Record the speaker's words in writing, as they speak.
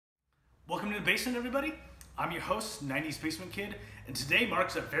Welcome to the basement, everybody. I'm your host, 90's Basement Kid, and today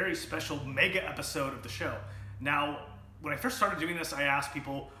marks a very special mega episode of the show. Now, when I first started doing this, I asked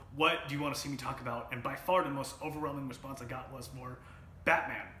people, what do you want to see me talk about? And by far the most overwhelming response I got was more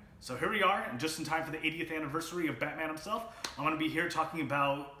Batman. So here we are, and just in time for the 80th anniversary of Batman himself, I'm going to be here talking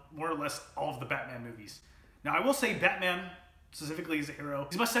about more or less all of the Batman movies. Now, I will say Batman, specifically as a hero,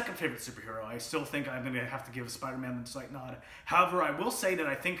 he's my second favorite superhero. I still think I'm going to have to give Spider-Man the slight nod. However, I will say that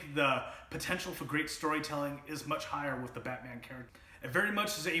I think the potential for great storytelling is much higher with the Batman character. It very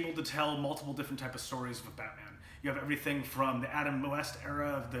much is able to tell multiple different types of stories with Batman. You have everything from the Adam West era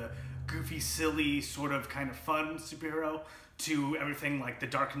of the goofy, silly, sort of kind of fun superhero to everything like the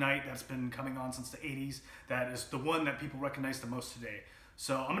Dark Knight that's been coming on since the 80s. That is the one that people recognize the most today.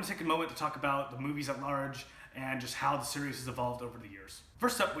 So I'm going to take a moment to talk about the movies at large and just how the series has evolved over the years.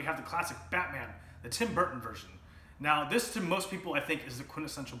 First up, we have the classic Batman, the Tim Burton version. Now, this to most people, I think, is the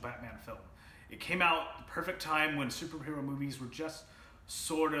quintessential Batman film. It came out at the perfect time when superhero movies were just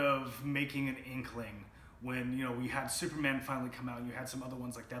sort of making an inkling. When, you know, we had Superman finally come out and you had some other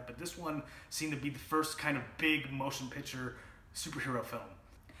ones like that, but this one seemed to be the first kind of big motion picture superhero film.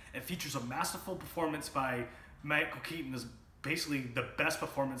 It features a masterful performance by Michael Keaton as basically the best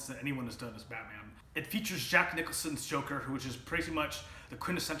performance that anyone has done as Batman. It features Jack Nicholson's Joker, which is pretty much the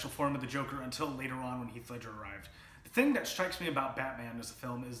quintessential form of the Joker until later on when Heath Ledger arrived. The thing that strikes me about Batman as a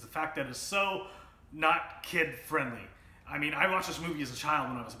film is the fact that it's so not kid-friendly. I mean, I watched this movie as a child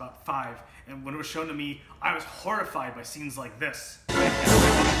when I was about 5, and when it was shown to me, I was horrified by scenes like this.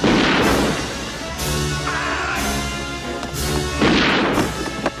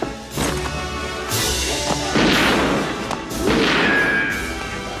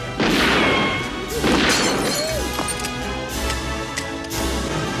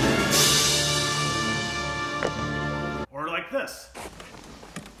 Or like this.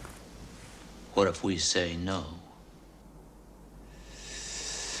 What if we say no?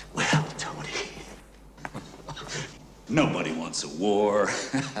 Well, Tony, nobody wants a war.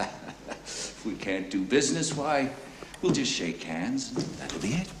 If we can't do business, why, we'll just shake hands and that'll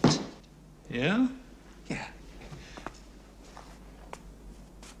be it. Yeah? Yeah.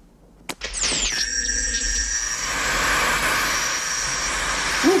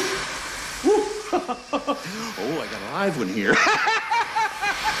 Oh, I got a live one here.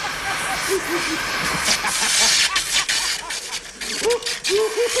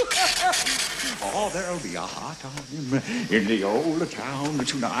 Oh, there'll be a hot time in the old town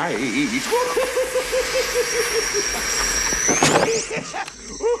tonight.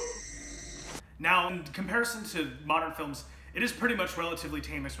 Now, in comparison to modern films, it is pretty much relatively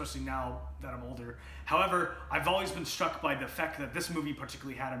tame, especially now that I'm older. However, I've always been struck by the effect that this movie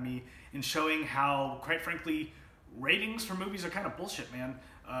particularly had on me in showing how, quite frankly, ratings for movies are kind of bullshit, man.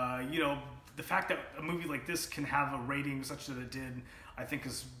 You know, the fact that a movie like this can have a rating such that it did, I think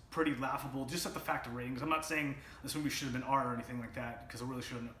is pretty laughable, just at the fact of ratings. I'm not saying this movie should have been R or anything like that, because it really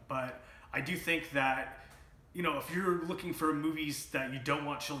shouldn't, but I do think that, you know, if you're looking for movies that you don't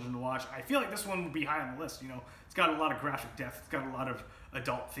want children to watch, I feel like this one would be high on the list. You know, it's got a lot of graphic depth, it's got a lot of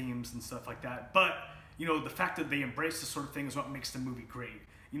adult themes and stuff like that, but, you know, the fact that they embrace this sort of thing is what makes the movie great.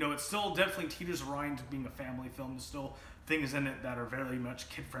 You know, it still definitely teeters around to being a family film. There's still things in it that are very much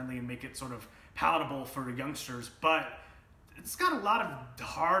kid-friendly and make it sort of palatable for the youngsters, but it's got a lot of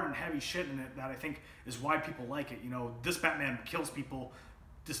hard and heavy shit in it that I think is why people like it. You know, this Batman kills people.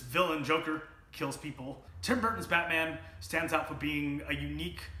 This villain Joker kills people. Tim Burton's Batman stands out for being a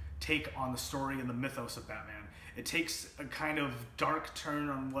unique take on the story and the mythos of Batman. It takes a kind of dark turn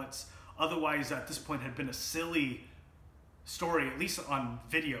on what's otherwise at this point had been a silly story, at least on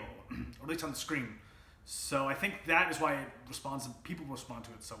video, or at least on the screen. So I think that is why people respond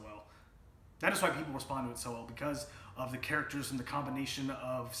to it so well. That is why people respond to it so well, because of the characters and the combination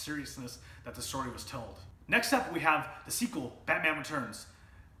of seriousness that the story was told. Next up, we have the sequel, Batman Returns.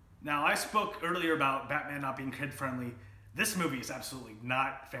 Now, I spoke earlier about Batman not being kid-friendly. This movie is absolutely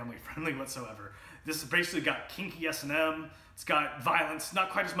not family-friendly whatsoever. This has basically got kinky S&M, it's got violence,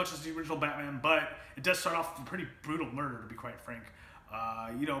 not quite as much as the original Batman, but it does start off with a pretty brutal murder, to be quite frank.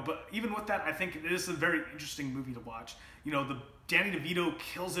 You know, but even with that, I think it is a very interesting movie to watch. You know, Danny DeVito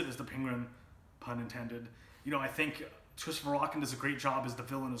kills it as the Penguin, pun intended. You know, I think Christopher Walken does a great job as the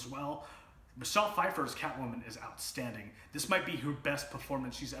villain as well. Michelle Pfeiffer's Catwoman is outstanding. This might be her best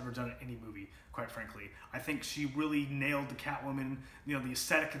performance she's ever done in any movie, quite frankly. I think she really nailed the Catwoman. You know, the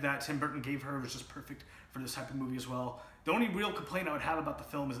aesthetic that Tim Burton gave her was just perfect for this type of movie as well. The only real complaint I would have about the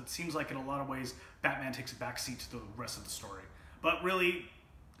film is it seems like in a lot of ways Batman takes a backseat to the rest of the story. But really,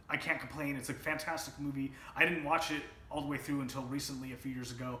 I can't complain. It's a fantastic movie. I didn't watch it all the way through until recently, a few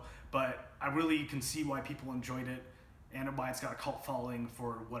years ago, but I really can see why people enjoyed it and why it's got a cult following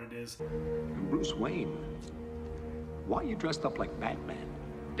for what it is. Bruce Wayne, why are you dressed up like Batman?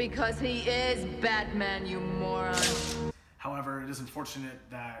 Because he is Batman, you moron. However, it is unfortunate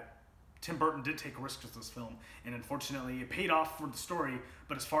that Tim Burton did take risks with this film, and unfortunately it paid off for the story,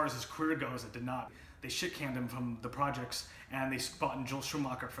 but as far as his career goes, it did not. They shit-canned him from the projects, and they brought in Joel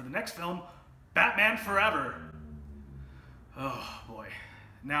Schumacher for the next film, Batman Forever. Oh boy.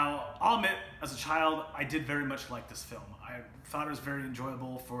 Now, I'll admit, as a child, I did very much like this film. I thought it was very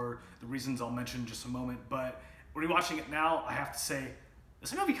enjoyable for the reasons I'll mention in just a moment, but rewatching it now, I have to say,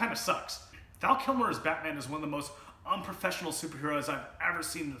 this movie kind of sucks. Val Kilmer as Batman is one of the most unprofessional superheroes I've ever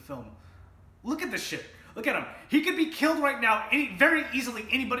seen in the film. Look at this shit. Look at him. He could be killed right now. Very easily,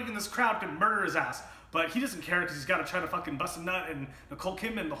 anybody in this crowd could murder his ass. But he doesn't care because he's got to try to fucking bust a nut and Nicole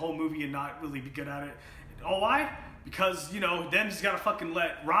Kidman the whole movie and not really be good at it. Oh, why? Because, you know, then he's got to fucking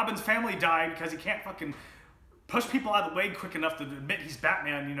let Robin's family die because he can't fucking push people out of the way quick enough to admit he's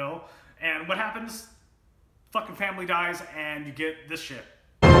Batman, you know? And what happens? Fucking family dies and you get this shit.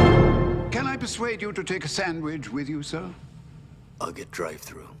 Can I persuade you to take a sandwich with you, sir? I'll get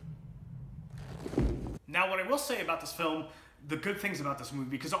drive-through. Now, what I will say about this film, the good things about this movie,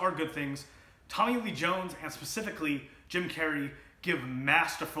 because there are good things, Tommy Lee Jones and specifically Jim Carrey give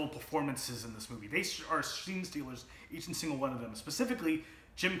masterful performances in this movie. They are scene stealers, each and single one of them. Specifically,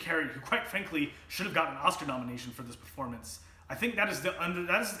 Jim Carrey, who quite frankly should have gotten an Oscar nomination for this performance. I think that is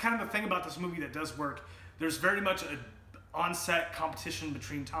kind of the thing about this movie that does work. There's very much an on-set competition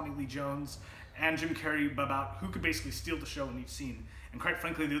between Tommy Lee Jones and Jim Carrey about who could basically steal the show in each scene. And quite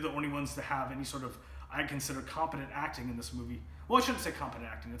frankly, they're the only ones to have any sort of, I consider, competent acting in this movie. Well, I shouldn't say competent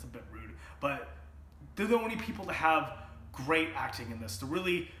acting, it's a bit rude, but they're the only people to have great acting in this, to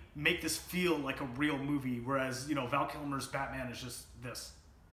really make this feel like a real movie, whereas, you know, Val Kilmer's Batman is just this.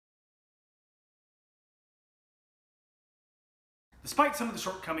 Despite some of the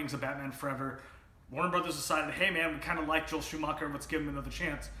shortcomings of Batman Forever, Warner Brothers decided, hey man, we kind of like Joel Schumacher, let's give him another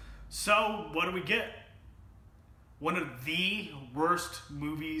chance. So, what do we get? One of the worst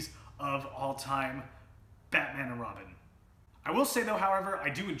movies of all time, Batman and Robin. I will say though, however, I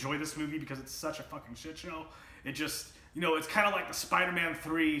do enjoy this movie because it's such a fucking shit show. It just, you know, it's kind of like the Spider-Man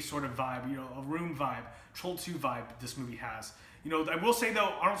 3 sort of vibe, you know, a Room vibe, Troll 2 vibe this movie has. You know, I will say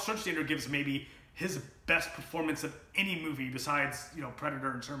though, Arnold Schwarzenegger gives maybe his best performance of any movie besides, you know,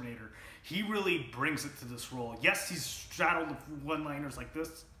 Predator and Terminator. He really brings it to this role. Yes, he's straddled with one-liners like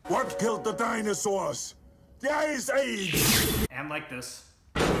this. What killed the dinosaurs? The Ice Age! And like this.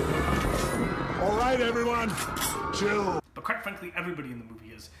 All right, everyone, chill. But quite frankly, everybody in the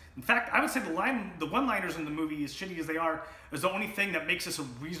movie is. In fact, I would say the one-liners in the movie, as shitty as they are, is the only thing that makes this a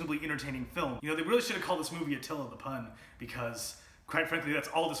reasonably entertaining film. You know, they really should have called this movie Attila the Pun, because quite frankly, that's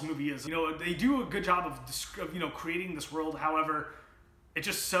all this movie is. You know, they do a good job of you know, creating this world. However,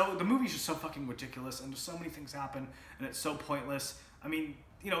 the movie's just so fucking ridiculous, and just so many things happen, and it's so pointless. I mean,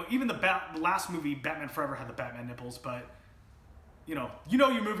 you know, even the last movie, Batman Forever, had the Batman nipples, but you know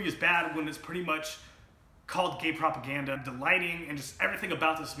your movie is bad when it's pretty much called gay propaganda. The lighting and just everything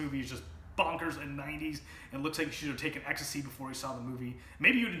about this movie is just bonkers and 90s, and it looks like you should have taken ecstasy before you saw the movie.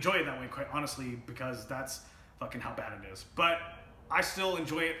 Maybe you'd enjoy it that way, quite honestly, because that's fucking how bad it is. But I still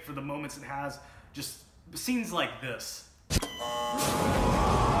enjoy it for the moments it has, just scenes like this.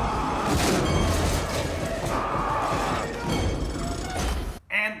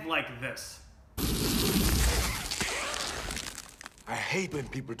 And like this. I hate when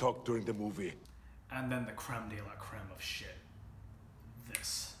people talk during the movie. And then the creme de la creme of shit.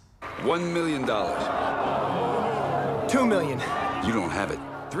 This. $1 million. $2 million. You don't have it.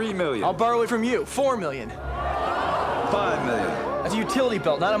 $3 million. I'll borrow it from you. $4 million. $5 million. That's a utility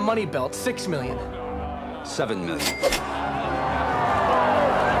belt, not a money belt. $6 million. $7 million.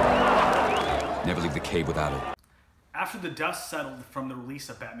 Never leave the cave without it. After the dust settled from the release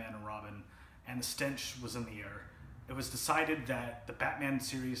of Batman and Robin, and the stench was in the air, it was decided that the Batman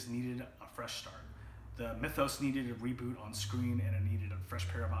series needed a fresh start. The mythos needed a reboot on screen, and it needed a fresh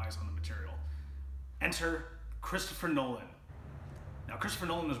pair of eyes on the material. Enter Christopher Nolan. Now, Christopher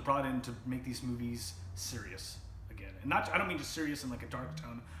Nolan was brought in to make these movies serious again. And I don't mean just serious in like a dark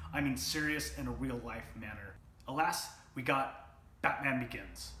tone, I mean serious in a real life manner. Alas, we got Batman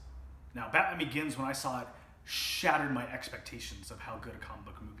Begins. Now, Batman Begins, when I saw it, shattered my expectations of how good a comic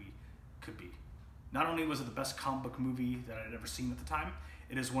book movie could be. Not only was it the best comic book movie that I had ever seen at the time,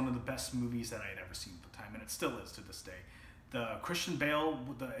 it is one of the best movies that I had ever seen at the time, and it still is to this day. The Christian Bale,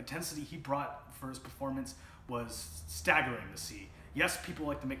 the intensity he brought for his performance was staggering to see. Yes, people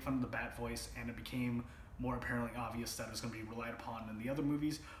like to make fun of the Bat voice, and it became more apparently obvious that it was going to be relied upon in the other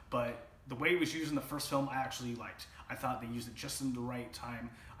movies, but the way it was used in the first film, I actually liked. I thought they used it just in the right time.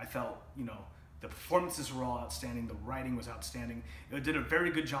 I felt, you know, the performances were all outstanding, the writing was outstanding. It did a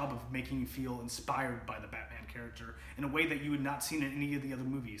very good job of making you feel inspired by the Batman character in a way that you had not seen in any of the other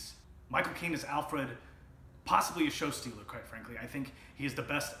movies. Michael Caine as Alfred, possibly a show stealer, quite frankly. I think he is the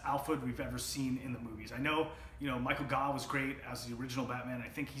best Alfred we've ever seen in the movies. I know, you know, Michael Gough was great as the original Batman. I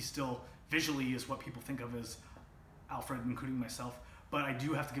think he still visually is what people think of as Alfred, including myself. But I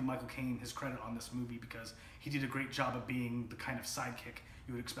do have to give Michael Caine his credit on this movie because he did a great job of being the kind of sidekick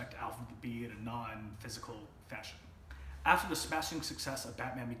you would expect Alfred to be in a non-physical fashion. After the smashing success of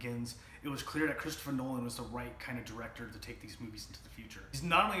Batman Begins, it was clear that Christopher Nolan was the right kind of director to take these movies into the future.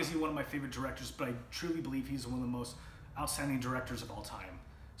 Not only is he one of my favorite directors, but I truly believe he's one of the most outstanding directors of all time.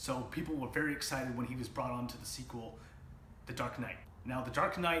 So people were very excited when he was brought on to the sequel, The Dark Knight. Now, The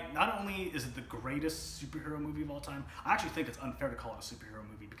Dark Knight, not only is it the greatest superhero movie of all time, I actually think it's unfair to call it a superhero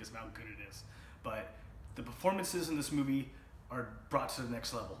movie because of how good it is. But the performances in this movie are brought to the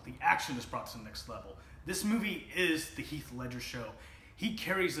next level. The action is brought to the next level. This movie is the Heath Ledger show. He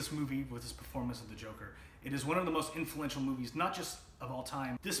carries this movie with his performance of the Joker. It is one of the most influential movies, not just of all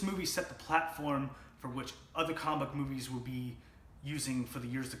time. This movie set the platform for which other comic book movies will be using for the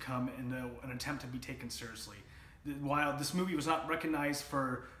years to come in an attempt to be taken seriously. While this movie was not recognized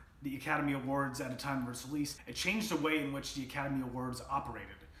for the Academy Awards at the time of its release, it changed the way in which the Academy Awards operated,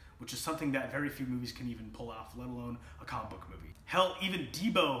 which is something that very few movies can even pull off, let alone a comic book movie. Hell, even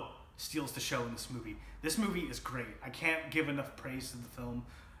Debo steals the show in this movie. This movie is great. I can't give enough praise to the film.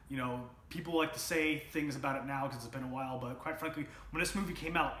 You know, people like to say things about it now because it's been a while, but quite frankly, when this movie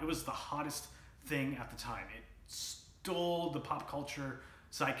came out, it was the hottest thing at the time. It stole the pop culture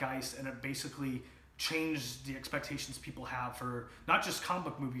zeitgeist, and it basically changed the expectations people have for not just comic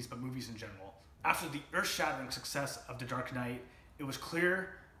book movies, but movies in general. After the earth-shattering success of The Dark Knight, it was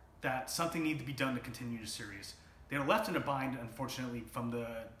clear that something needed to be done to continue the series. They were left in a bind, unfortunately, from the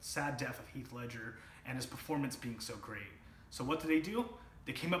sad death of Heath Ledger and his performance being so great. So what did they do?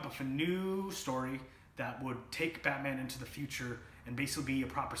 They came up with a new story that would take Batman into the future and basically be a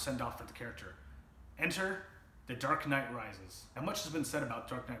proper send-off for the character. Enter The Dark Knight Rises. Now, much has been said about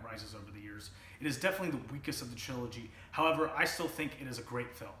Dark Knight Rises over the years. It is definitely the weakest of the trilogy. However, I still think it is a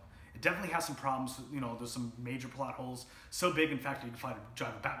great film. It definitely has some problems. You know, there's some major plot holes. So big, in fact, you can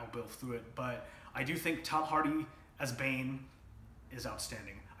drive a Batmobile through it. But I do think Tom Hardy as Bane is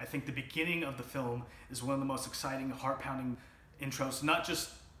outstanding. I think the beginning of the film is one of the most exciting, heart-pounding intros, not just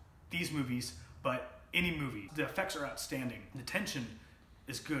these movies, but any movie. The effects are outstanding. The tension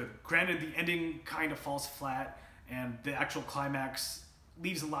is good. Granted, the ending kind of falls flat, and the actual climax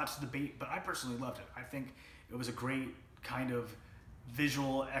leaves a lot to debate, but I personally loved it. I think it was a great kind of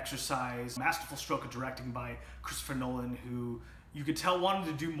visual exercise, masterful stroke of directing by Christopher Nolan, who you could tell wanted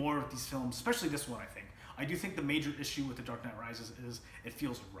to do more of these films, especially this one, I think. I do think the major issue with The Dark Knight Rises is it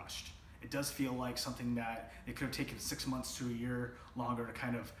feels rushed. It does feel like something that it could have taken 6 months to a year longer to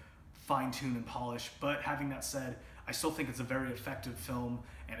kind of fine-tune and polish. But having that said, I still think it's a very effective film,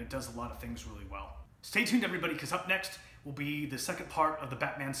 and it does a lot of things really well. Stay tuned, everybody, because up next will be the second part of the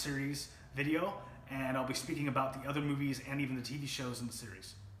Batman series video, and I'll be speaking about the other movies and even the TV shows in the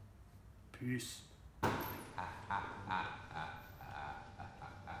series. Peace.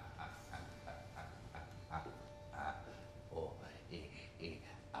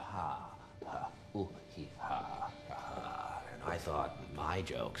 And I thought my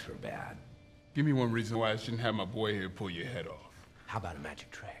jokes were bad. Give me one reason why I shouldn't have my boy here pull your head off. How about a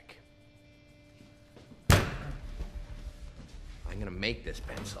magic trick? I'm gonna make this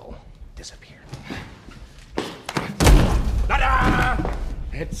pencil disappear. Ta-da!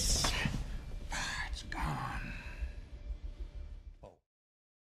 It's